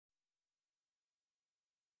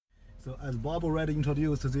So as Bob already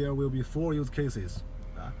introduced, there will be 4 use cases.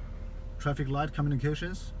 Traffic light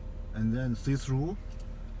communications, and then see-through,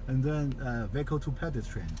 and then vehicle to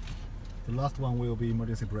pedestrian. The last one will be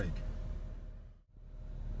emergency brake.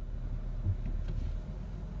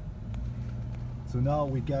 So now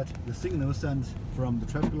we get the signal sent from the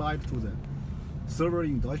traffic light to the server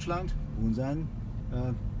in Deutschland, and then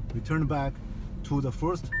return back to the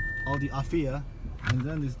first Audi A4, and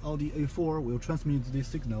then this Audi A4 will transmit this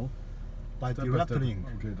signal by direct link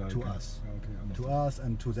to us,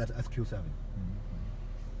 and to that SQ7.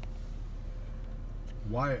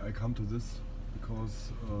 Why I come to this?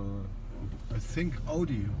 Because I think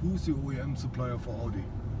Audi. Who's the OEM supplier for Audi?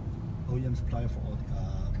 OEM supplier for Audi.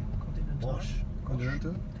 Bosch.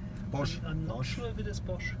 Continental. Bosch. I'm not sure if it is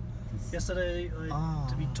Bosch. Yesterday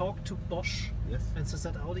we talked to Bosch, yes, and says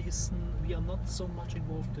that Audi is. We are not so much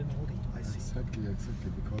involved in Audi. I see. Exactly.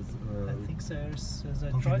 Because I think there's a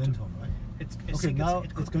Continental, right? Okay, now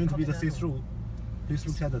it's going to be the see-through. Please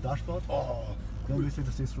look at the dashboard. Oh, then we see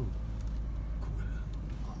the see-through.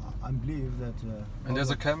 Cool. I believe that. And there's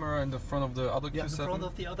a camera in the front of the other Q7. In front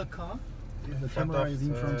of the other car. The camera is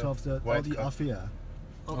in front of the Audi A4.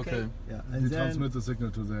 Okay. Yeah, and they transmit the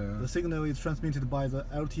signal to the. The signal is transmitted by the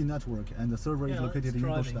LT network, and the server is located in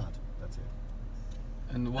Ingolstadt. That's it.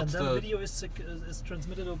 And what's the video is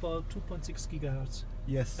transmitted about 2.6 gigahertz.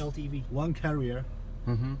 Yes. LTV. One carrier.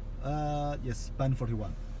 Mm-hmm. Yes, band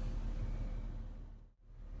 41.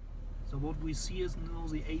 So what we see is now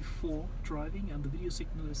the A4 driving, and the video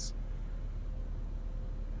signal is.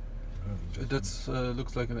 That's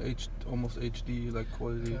looks like an almost HD like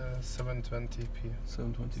quality. 720p.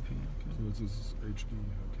 720p. Okay. So this is HD.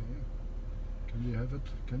 Okay. Can we have it?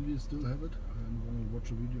 Can we still have it? I want to watch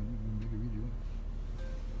a video. Make a video.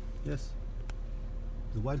 Yes.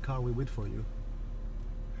 The white car will wait for you.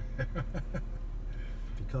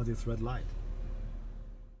 Because it's red light.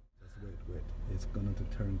 Just wait. It's going to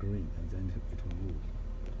turn green and then it will move.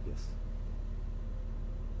 Yes.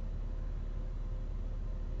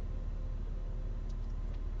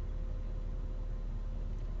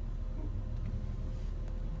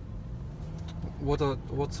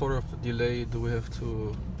 What sort of delay do we have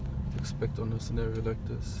to expect on a scenario like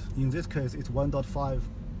this? In this case, it's 1.5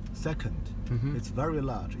 second. Mm-hmm. It's very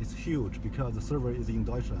large. It's huge because the server is in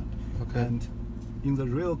Deutschland. Okay. And in the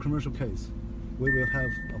real commercial case, we will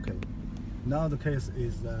have. Okay. Now the case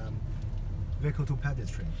is vehicle to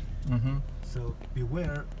pedestrian. Mm-hmm. So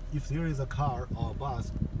beware if there is a car or a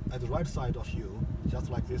bus at the right side of you, just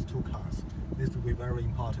like these 2 cars. This will be very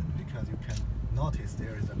important because you can notice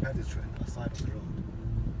there is a pedestrian aside of the road.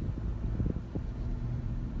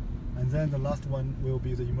 And then the last one will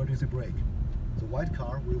be the emergency brake. The white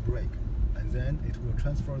car will brake, and then it will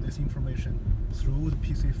transfer this information through the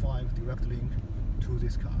PC5 direct link to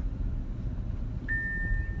this car.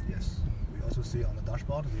 Yes, we also see on the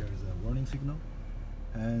dashboard there is a warning signal,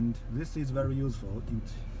 and this is very useful,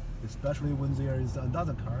 especially when there is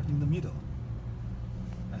another car in the middle.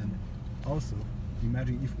 And also,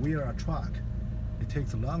 imagine if we are a truck, it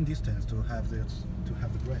takes a long distance to have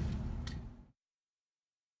the brake.